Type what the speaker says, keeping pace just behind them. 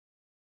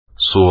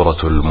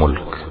Suratul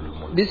Mulk.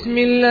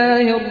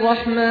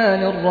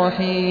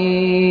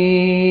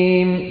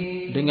 Bismillahirrahmanirrahim.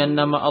 Dengan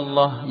nama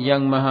Allah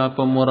yang Maha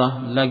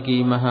Pemurah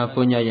lagi Maha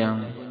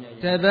Penyayang.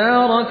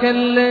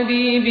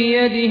 Tabarakalladzi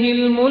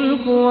biyadihil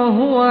mulku wa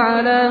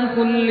huwa ala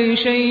kulli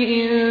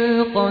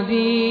syai'in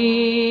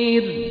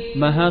qadir.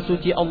 Maha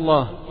suci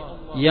Allah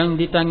yang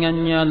di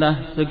tangannya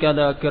lah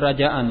segala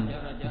kerajaan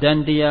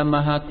dan Dia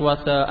Maha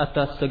kuasa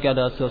atas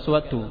segala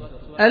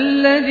sesuatu.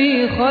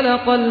 الذي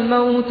خلق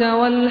الموت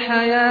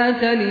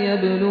والحياة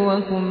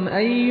ليبلوكم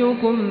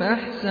أيكم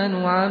أحسن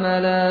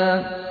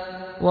عملا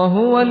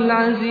وهو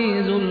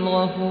العزيز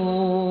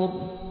الغفور.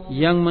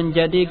 Yang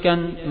menjadikan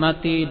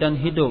mati dan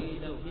hidup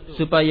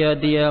supaya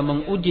Dia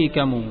menguji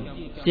kamu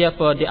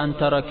siapa di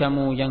antara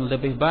kamu yang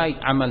lebih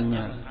baik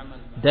amalnya,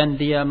 dan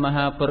Dia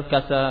Maha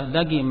perkasa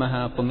lagi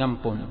Maha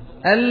pengampun.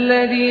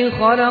 الذي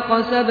خلق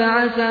سبع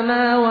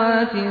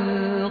سماوات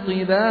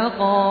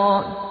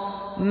طباقا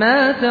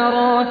ما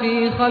ترى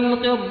في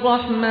خلق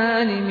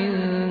الرحمن من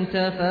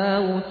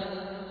تفاوت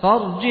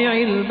فارجع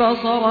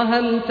البصر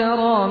هل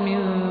ترى من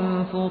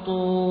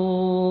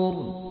فطور.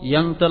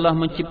 Yang telah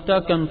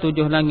menciptakan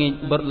 7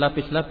 langit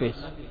berlapis-lapis,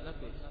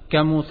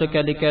 kamu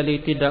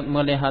sekali-kali tidak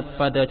melihat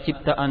pada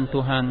ciptaan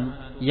Tuhan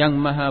yang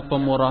Maha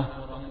Pemurah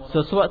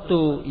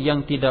sesuatu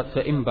yang tidak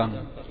seimbang.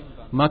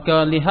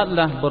 Maka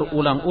lihatlah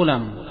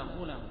berulang-ulang,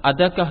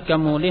 adakah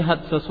kamu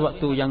lihat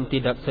sesuatu yang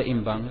tidak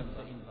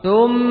seimbang?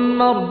 ثم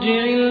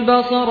ارجع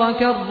البصر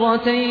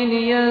كرتين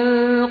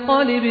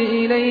ينقلب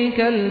إليك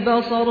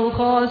البصر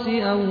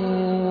خاسئا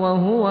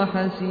وهو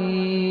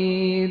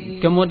حسير.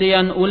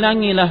 Kemudian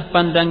ulangilah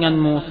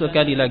pandanganmu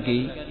sekali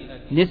lagi,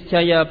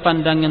 niscaya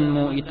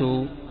pandanganmu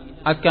itu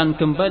akan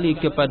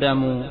kembali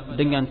kepadamu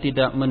dengan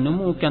tidak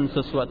menemukan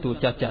sesuatu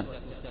cacat,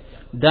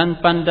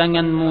 dan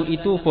pandanganmu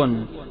itu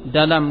pun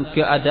dalam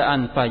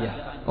keadaan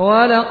payah.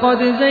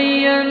 وَلَقَدْ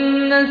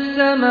زَيَّنَّا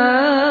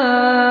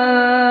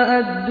السَّمَاءَ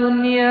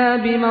الدُّنْيَا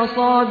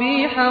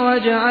بِمَصَابِيحَ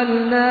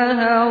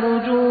وَجَعَلْنَاهَا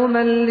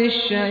رُجُومًا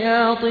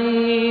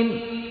لِلشَّيَاطِينِ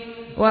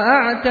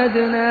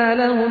وَأَعْتَدْنَا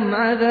لَهُمْ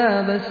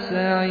عَذَابَ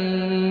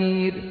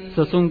السَّعِيرِ.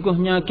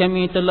 Sesungguhnya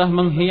kami telah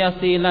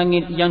menghiasi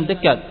langit yang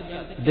dekat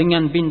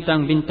dengan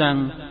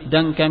bintang-bintang,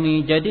 dan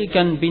kami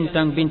jadikan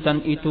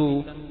bintang-bintang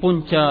itu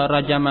punca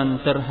rajaman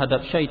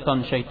terhadap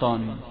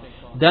syaitan-syaitan,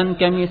 dan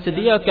kami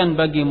sediakan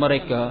bagi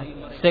mereka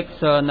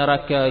seksa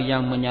neraka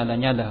yang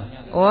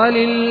menyala-nyala.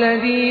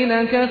 وَلِلَّذِينَ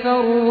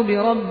كَفَرُوا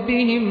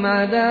بِرَبِّهِمْ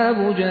عَذَابُ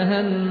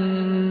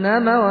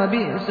جَهَنَّمَ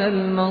وَبِئْسَ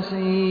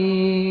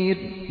الْمَصِيرُ.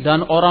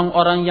 Dan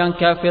orang-orang yang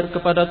kafir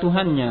kepada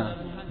Tuhannya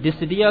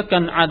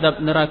disediakan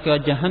azab neraka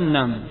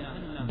Jahannam,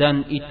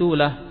 dan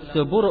itulah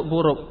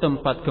seburuk-buruk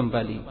tempat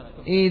kembali.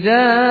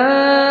 إِذَا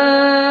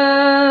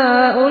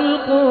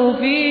أُلْقُوا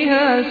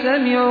فِيهَا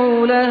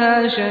سَمِعُوا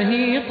لَهَا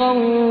شَهِيقًا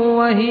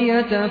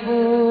وَهِيَ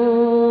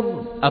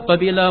تَفُورُ.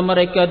 Apabila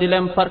mereka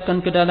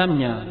dilemparkan ke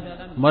dalamnya,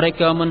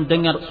 mereka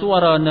mendengar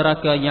suara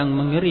neraka yang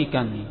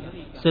mengerikan,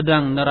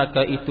 sedang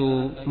neraka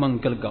itu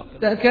menggelgak.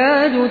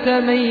 تَكَادُ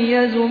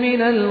تَمَيَّزُ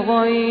مِنَ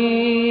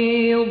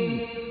الْغَيْظِ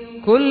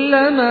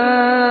كُلَّمَا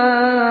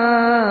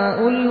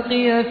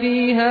أُلْقِيَ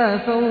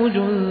فِيهَا فَوْجٌ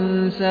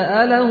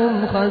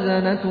سَأَلَهُمْ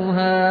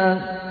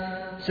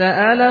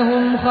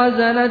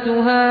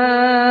خَزَنَتُهَا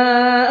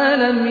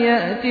أَلَمْ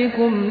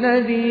يَأْتِكُمْ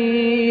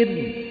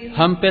نَذِيرٌ.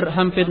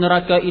 Hampir-hampir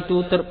neraka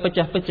itu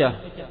terpecah-pecah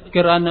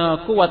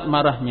kerana kuat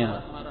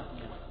marahnya.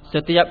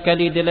 Setiap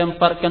kali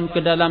dilemparkan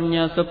ke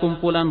dalamnya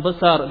sekumpulan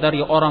besar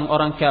dari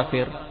orang-orang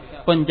kafir,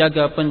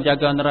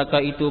 penjaga-penjaga neraka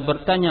itu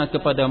bertanya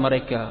kepada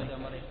mereka,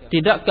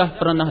 tidakkah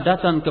pernah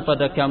datang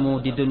kepada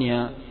kamu di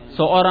dunia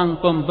seorang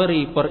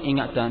pemberi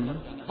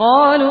peringatan?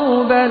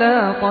 قالوا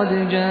بلى قد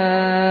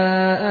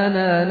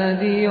جاءنا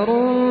نذير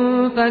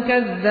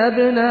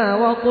فكذبنا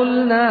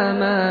وقلنا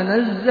ما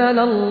نزل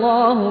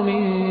الله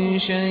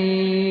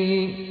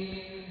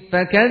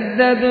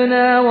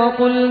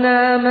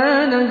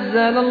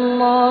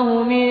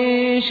من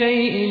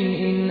شيء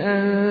إن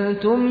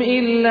أنتم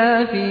إلا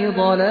في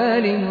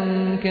ضلال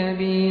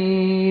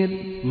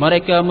كبير.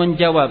 Mereka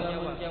menjawab,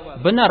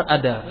 benar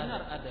ada,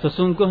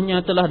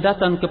 sesungguhnya telah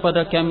datang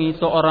kepada kami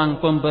seorang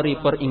pemberi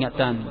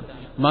peringatan,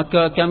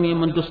 maka kami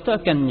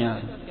mendustakannya,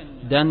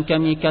 dan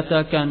kami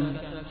katakan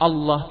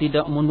Allah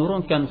tidak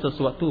menurunkan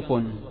sesuatu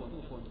pun.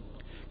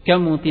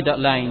 Kamu tidak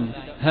lain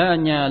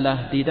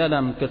hanyalah di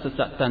dalam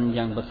kesesatan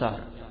yang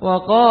besar.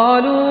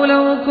 وَقَالُوا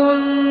لَوْ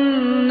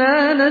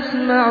كُنَّا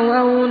نَسْمَعُ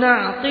أَوْ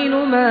نَعْقِلُ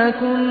مَا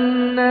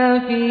كُنَّا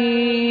فِي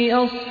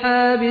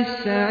أَصْحَابِ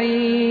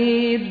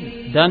السَّعِيرِ.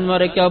 Dan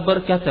mereka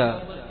berkata,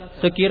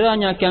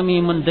 sekiranya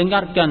kami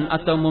mendengarkan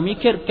atau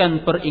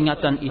memikirkan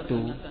peringatan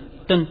itu,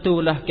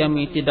 tentulah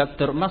kami tidak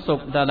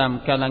termasuk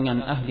dalam kalangan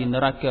ahli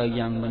neraka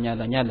yang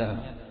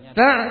menyala-nyala.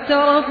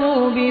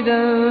 فَاعْتَرَفُوا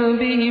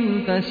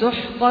بِذَنبِهِمْ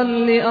فَسُحْقًا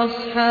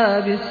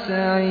لِأَصْحَابِ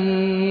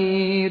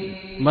السَّعِيرِ.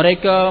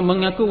 Mereka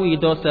mengakui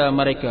dosa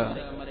mereka,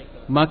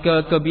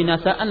 maka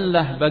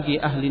kebinasaanlah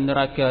bagi ahli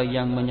neraka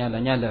yang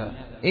menyala-nyala.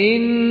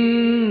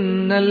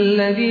 Innal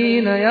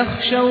ladzina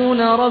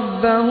yakhshawna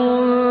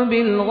rabbahum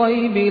bil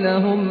ghaibi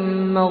lahum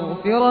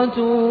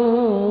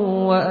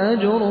maghfiratun wa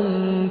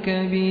ajrun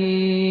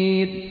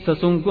kabir.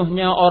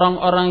 Sesungguhnya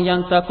orang-orang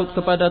yang takut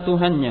kepada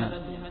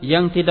Tuhannya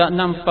yang tidak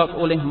nampak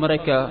oleh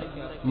mereka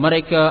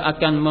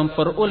akan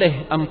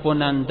memperoleh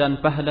ampunan dan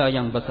pahala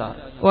yang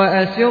besar.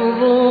 Wa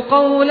asirru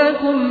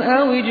qawlakum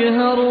aw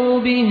ijharu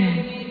bih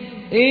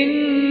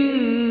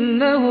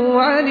innahu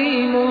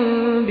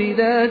alimun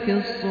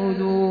bidatis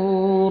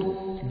sudur.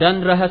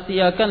 Dan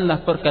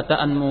rahasiakanlah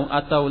perkataanmu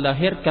atau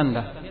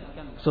lahirkanlah.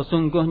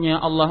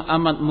 Sesungguhnya Allah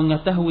amat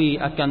mengetahui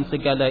akan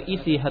segala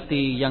isi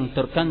hati yang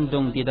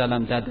terkandung di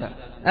dalam dada.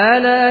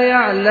 Ala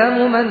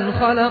ya'lamu man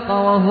khalaqa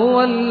wa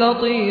huwal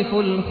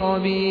latiful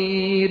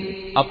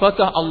khabir.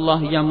 Apakah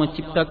Allah yang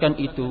menciptakan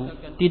itu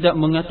tidak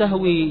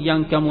mengetahui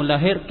yang kamu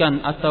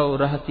lahirkan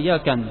atau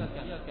rahasiakan,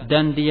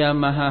 dan Dia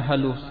Maha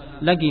halus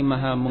lagi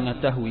Maha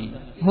mengetahui.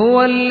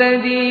 Huwal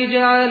ladzi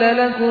ja'ala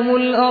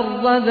lakumul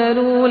arda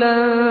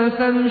dhalulan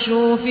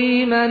famshu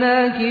fi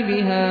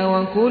manakibiha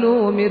wa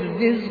kulu mir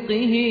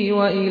rizqihi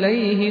wa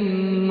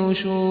ilaihin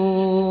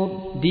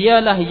nusyur.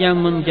 Dialah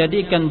yang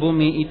menjadikan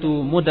bumi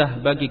itu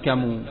mudah bagi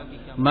kamu,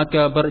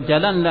 maka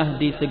berjalanlah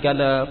di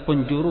segala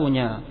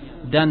penjurunya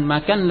dan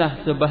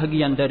makanlah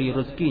sebahagian dari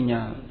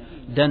rezekinya,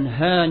 dan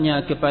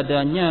hanya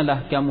kepadanya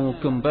lah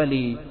kamu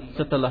kembali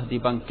setelah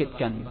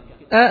dibangkitkan.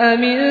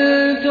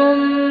 أأمنتم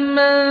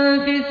من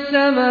في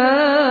السماء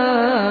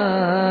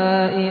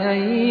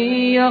أن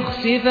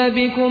يخسف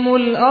بكم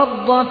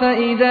الأرض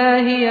فإذا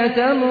هي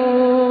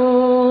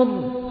تمور.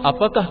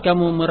 Apakah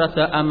kamu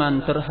merasa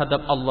aman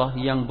terhadap Allah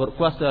yang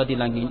berkuasa di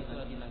langit,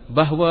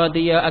 bahawa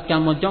Dia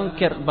akan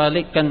menjongkir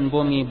balikkan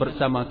bumi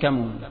bersama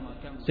kamu,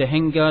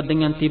 sehingga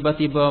dengan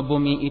tiba-tiba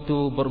bumi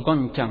itu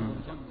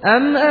bergoncang?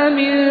 Am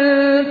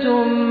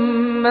amintum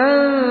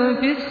man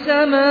fis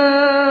samai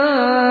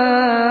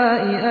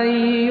an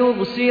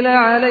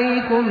yursila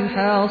alaykum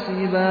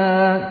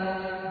hasiban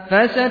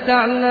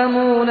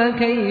fasata'lamuna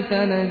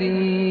kaifa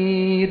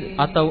nadhir.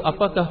 Atau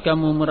apakah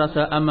kamu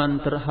merasa aman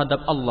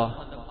terhadap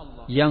Allah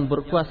yang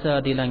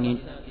berkuasa di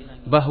langit,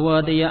 bahawa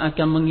Dia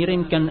akan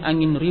mengirimkan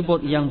angin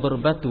ribut yang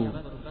berbatu,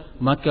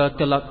 maka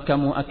kelak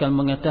kamu akan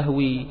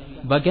mengetahui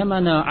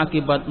bagaimana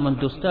akibat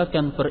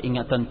mendustakan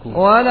peringatanku.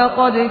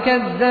 Walaqad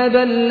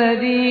kadzdzaba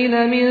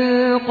alladziina min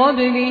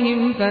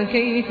qablihim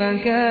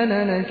fakaifa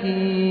kana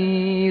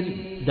nakir.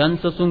 Dan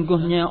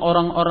sesungguhnya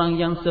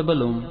orang-orang yang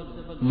sebelum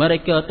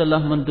mereka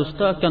telah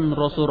mendustakan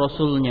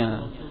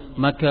rasul-rasulnya,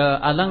 maka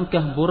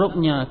alangkah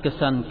buruknya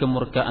kesan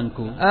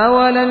kemurkaanku.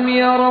 Awalam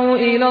yarau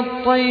ila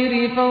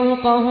at-tayri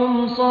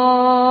fawqahum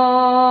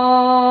saffatin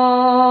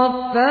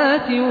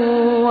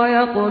wa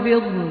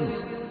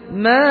yaqbidn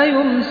ma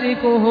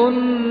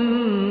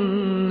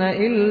yumsikuhunna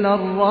illa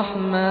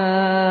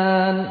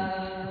ar-rahman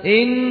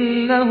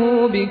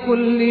innahu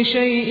bikulli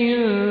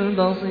shay'in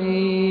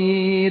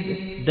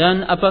basir.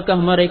 Dan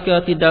apakah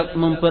mereka tidak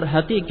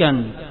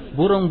memperhatikan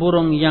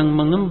burung-burung yang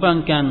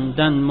mengembangkan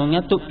dan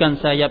mengatukkan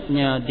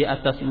sayapnya di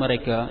atas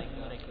mereka?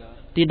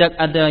 Tidak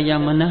ada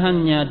yang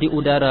menahannya di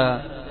udara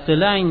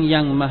selain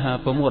Yang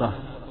Maha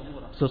Pemurah.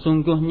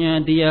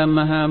 Sesungguhnya Dia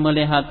Maha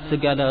melihat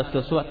segala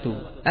sesuatu.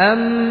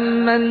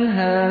 Amman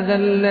hadha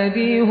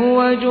alladhi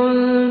huwa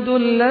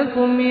jundun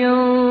lakum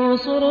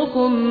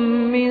yansurukum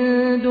min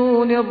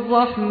dunir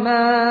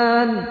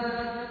rahman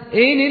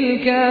inil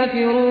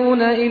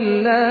kafiruna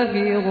illa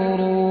fi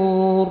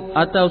ghurur.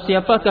 Atau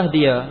siapakah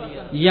Dia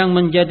yang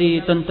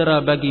menjadi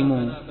tentera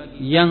bagimu,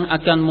 yang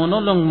akan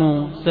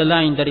menolongmu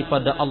selain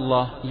daripada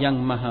Allah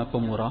yang Maha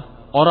Pemurah?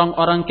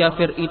 Orang-orang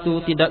kafir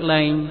itu tidak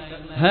lain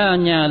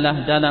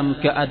hanyalah dalam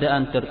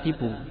keadaan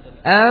tertipu.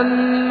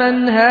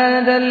 Amman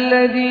hadha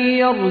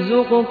alladhi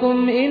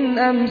yarzuqukum in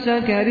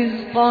amsaka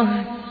rizqah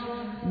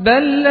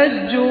bal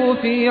lajju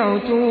fi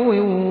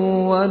 'utuwin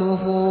wa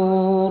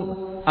nufur.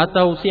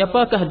 Atau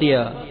siapakah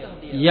Dia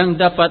yang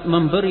dapat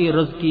memberi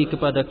rezeki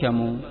kepada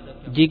kamu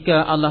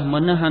jika Allah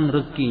menahan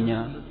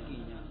rezekinya?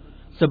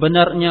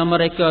 Sebenarnya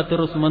mereka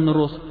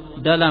terus-menerus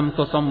dalam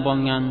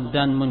kesombongan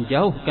dan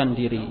menjauhkan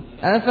diri.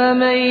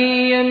 Afaman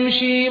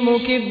yamshi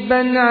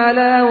mukibban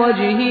ala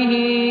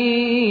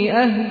wajhihi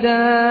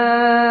ahda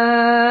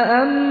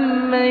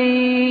amman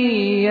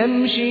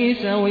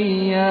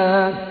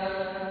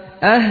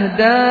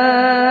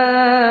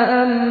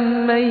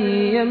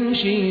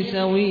yamshi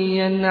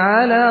sawiyan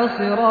ala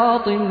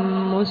siratin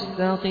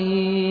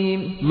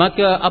mustaqim.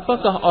 Maka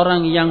apakah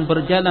orang yang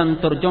berjalan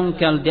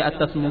terjongkal di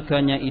atas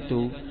mukanya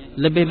itu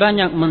lebih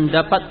banyak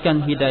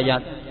mendapatkan hidayat,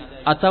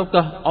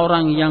 ataukah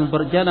orang yang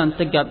berjalan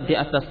tegap di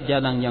atas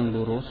jalan yang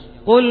lurus?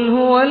 Qul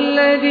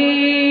huwallazi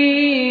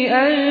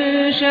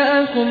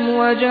ansha'akum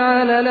wa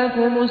ja'ala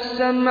lakumus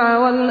sam'a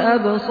wal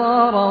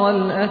absara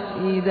wal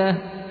af'idah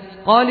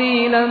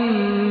qalilan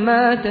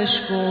ma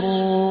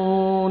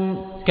tashkurun.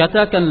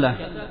 Katakanlah,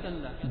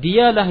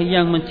 Dialah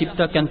yang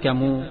menciptakan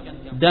kamu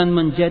dan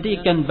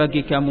menjadikan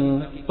bagi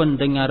kamu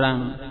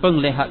pendengaran,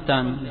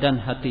 penglihatan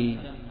dan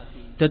hati.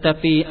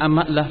 tetapi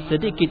amatlah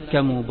sedikit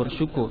kamu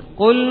bersyukur.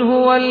 Qul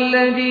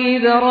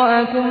huwallazi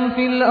dzara'akum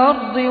fil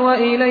ardi wa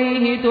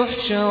ilaihi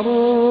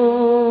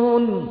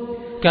tuhsyarun.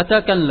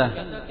 Katakanlah,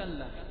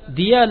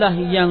 dialah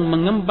yang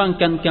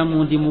mengembangkan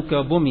kamu di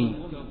muka bumi,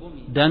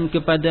 dan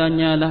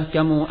kepadanya lah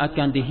kamu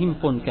akan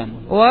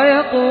dihimpunkan. Wa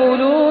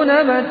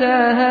yaquluna mata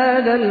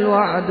hadzal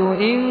wa'du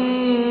in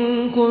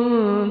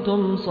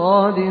kuntum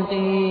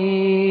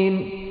shadiqin.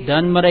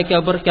 Dan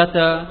mereka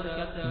berkata,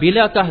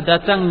 bilakah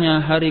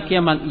datangnya hari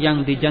kiamat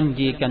yang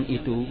dijanjikan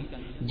itu,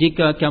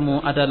 jika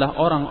kamu adalah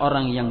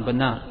orang-orang yang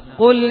benar?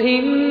 Qul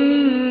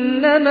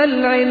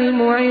innamal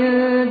ilmu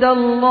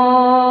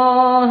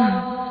 'indallah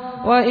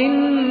wa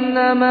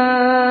innama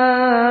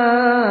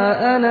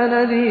ana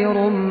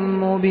nadhirun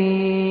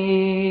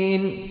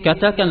mubin.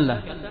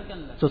 Katakanlah,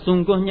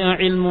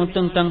 sesungguhnya ilmu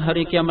tentang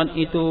hari kiamat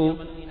itu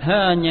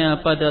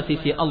hanya pada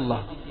sisi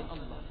Allah,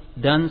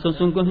 dan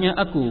sesungguhnya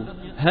aku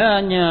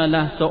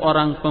hanyalah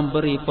seorang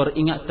pemberi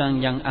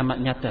peringatan yang amat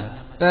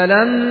nyata.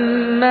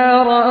 فَلَمَّا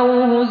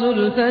رَأَوْهُ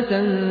زُلْفَةً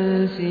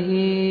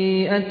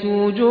سِيئَتْ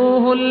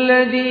وُجُوهُ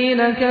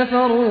الَّذِينَ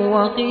كَفَرُوا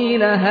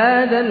وَقِيلَ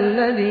هَذَا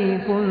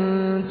الَّذِي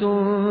كُنْتُمْ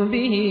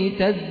بِهِ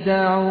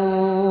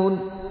تَدَّعُونَ.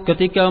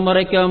 Ketika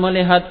mereka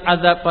melihat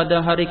azab pada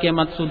hari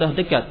kiamat sudah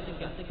dekat,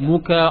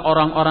 muka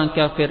orang-orang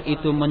kafir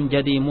itu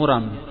menjadi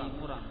muram,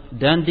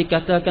 dan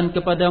dikatakan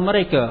kepada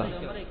mereka,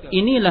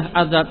 inilah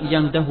azab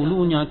yang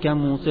dahulunya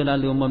kamu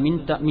selalu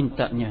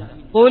meminta-mintanya.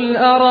 Qul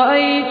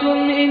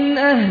ara'aytum in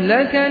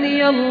ahlakani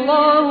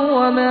Allah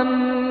wa man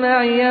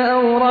ma'iya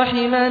aw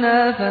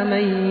rahimana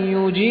faman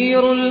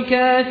yujirul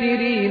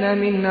kafirin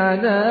min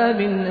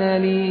adabin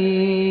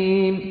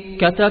alim.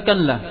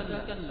 Katakanlah,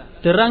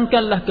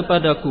 terangkanlah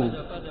kepadaku,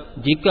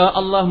 jika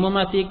Allah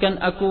mematikan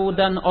aku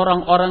dan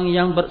orang-orang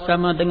yang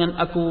bersama dengan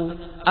aku,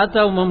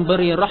 atau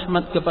memberi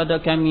rahmat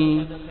kepada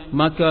kami,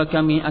 maka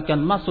kami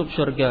akan masuk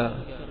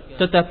syurga.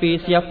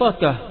 Tetapi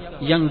siapakah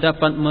yang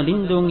dapat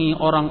melindungi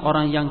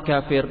orang-orang yang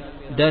kafir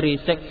dari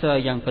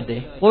seksa yang pedih?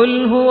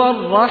 Qul huwar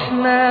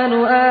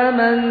rahmanu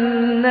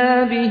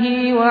amanna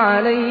bihi wa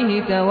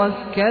alayhi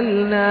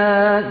tawakkalna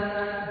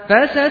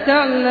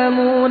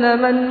fasata'lamuna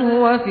man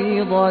huwa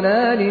fi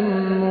dhalalin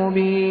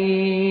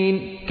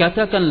mubin.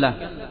 Katakanlah,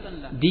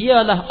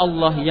 dialah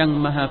Allah yang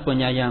Maha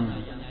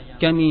Penyayang,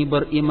 kami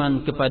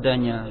beriman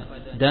kepadanya,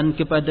 dan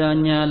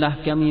kepadanya lah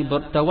kami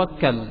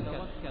bertawakal.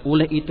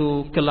 Oleh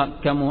itu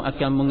kelak kamu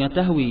akan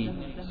mengetahui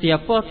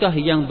siapakah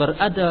yang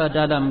berada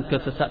dalam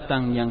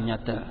kesesatan yang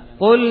nyata.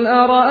 Qul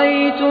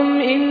ara'aytum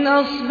in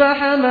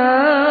asbaha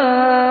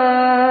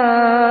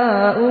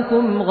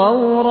ma'ukum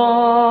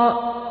ghawra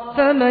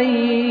faman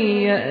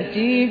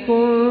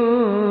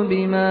ya'tikum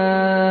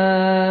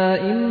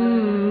bima'in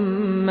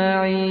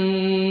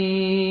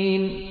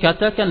ma'in.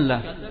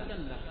 Katakanlah,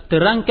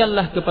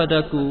 terangkanlah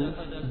kepadaku,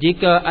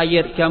 jika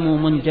air kamu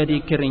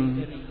menjadi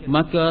kering,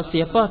 maka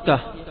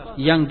siapakah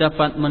yang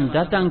dapat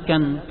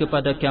mendatangkan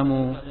kepada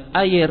kamu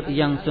air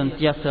yang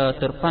sentiasa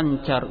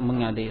terpancar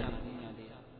mengalir?